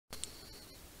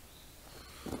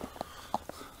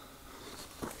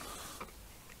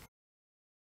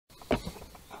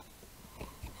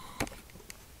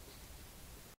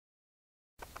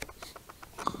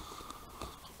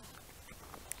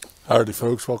Howdy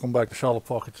folks, welcome back to Shallow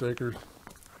Pockets Acres.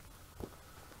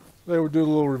 Today we'll do a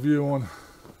little review on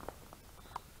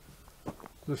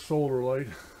this solar light,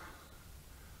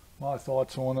 my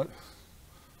thoughts on it,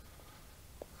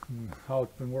 and how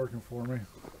it's been working for me.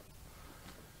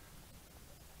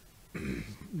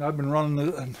 I've been running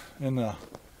it in the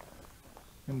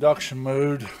induction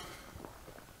mode,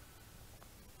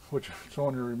 which it's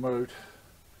on your remote.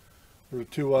 There's a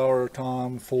 2-hour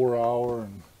time, 4-hour,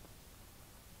 and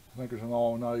I think there's an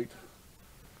all night.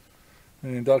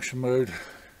 In induction mode,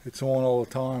 it's on all the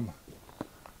time,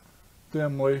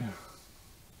 dimly, and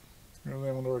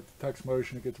then when we're at the text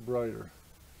motion it gets brighter.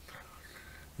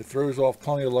 It throws off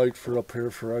plenty of light for up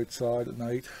here for outside at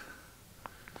night,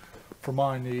 for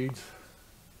my needs.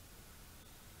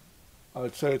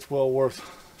 I'd say it's well worth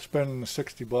spending the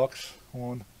 60 bucks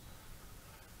on.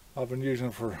 I've been using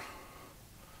it for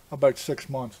about 6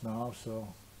 months now, so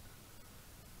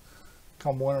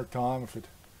come winter time, if it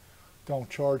don't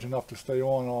charge enough to stay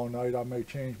on all night, I may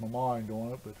change my mind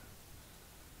on it, but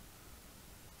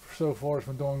so far it's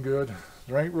been doing good.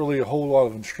 There ain't really a whole lot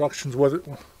of instructions with it.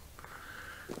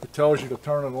 It tells you to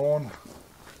turn it on,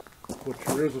 but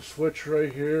there is a switch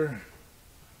right here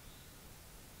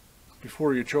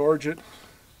before you charge it.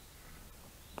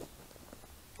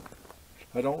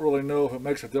 I don't really know if it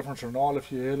makes a difference or not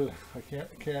if you hit it. I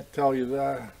can't tell you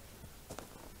that.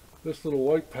 This little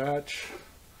white patch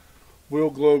will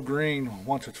glow green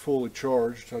once it's fully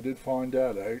charged. I did find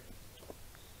that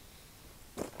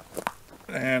out.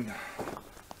 And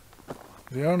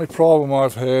the only problem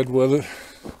I've had with it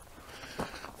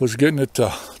was getting it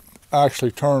to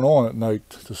actually turn on at night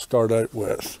to start out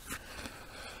with.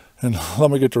 And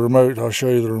let me get the remote. I'll show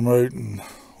you the remote and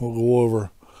we'll go over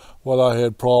what I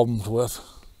had problems with.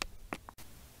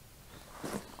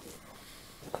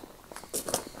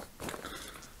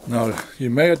 Now, you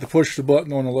may have to push the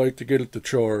button on the light to get it to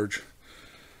charge,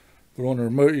 but on the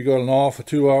remote you got an off, a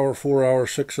 2-hour, 4-hour,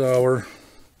 6-hour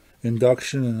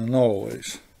induction, and an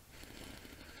always.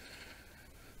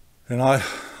 And I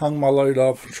hung my light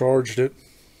up, charged it,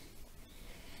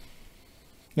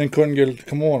 then couldn't get it to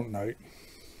come on at night.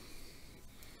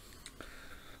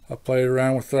 I played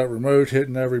around with that remote,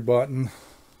 hitting every button,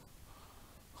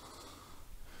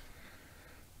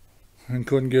 and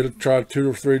couldn't get it. Tried 2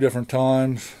 or 3 different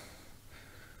times.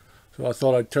 So I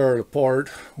thought I'd tear it apart.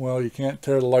 Well, you can't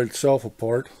tear the light itself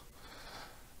apart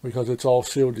because it's all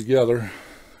sealed together.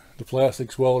 The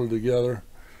plastic's welded together.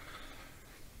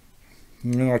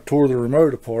 And then I tore the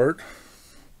remote apart.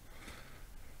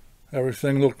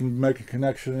 Everything looked to make a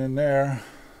connection in there.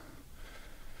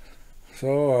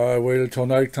 So I waited till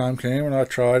nighttime came and I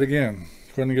tried again.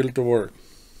 Couldn't get it to work.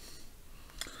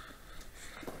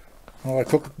 Well, I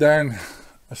took it down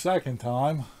a second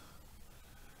time,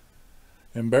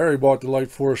 and Barry bought the light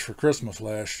for us for Christmas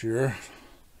last year,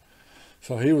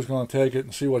 so he was going to take it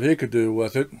and see what he could do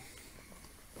with it.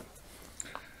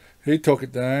 He took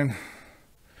it down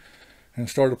and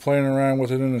started playing around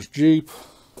with it in his Jeep,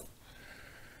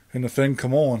 and the thing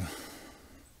come on.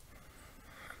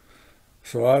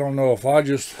 So I don't know if I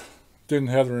just didn't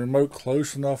have the remote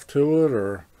close enough to it,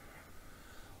 or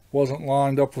wasn't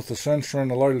lined up with the sensor on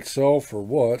the light itself, or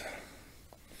what,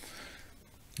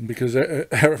 because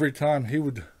every time he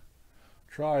would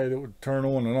try it, it would turn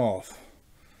on and off.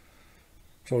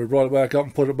 So we brought it back up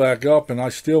and put it back up, and I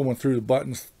still went through the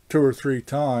buttons 2 or 3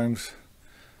 times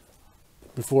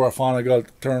before I finally got it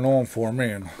to turn on for me,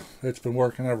 and it's been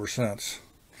working ever since.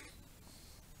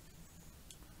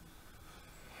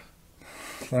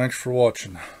 Thanks for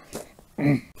watching.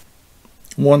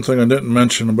 One thing I didn't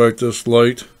mention about this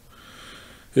light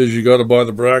is you got to buy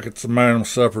the brackets and mount them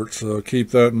separate, so keep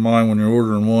that in mind when you're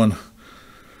ordering one.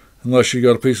 Unless you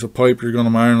got a piece of pipe you're going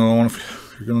to mount it on,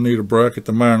 if you're going to need a bracket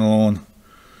to mount it on,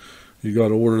 you got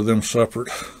to order them separate.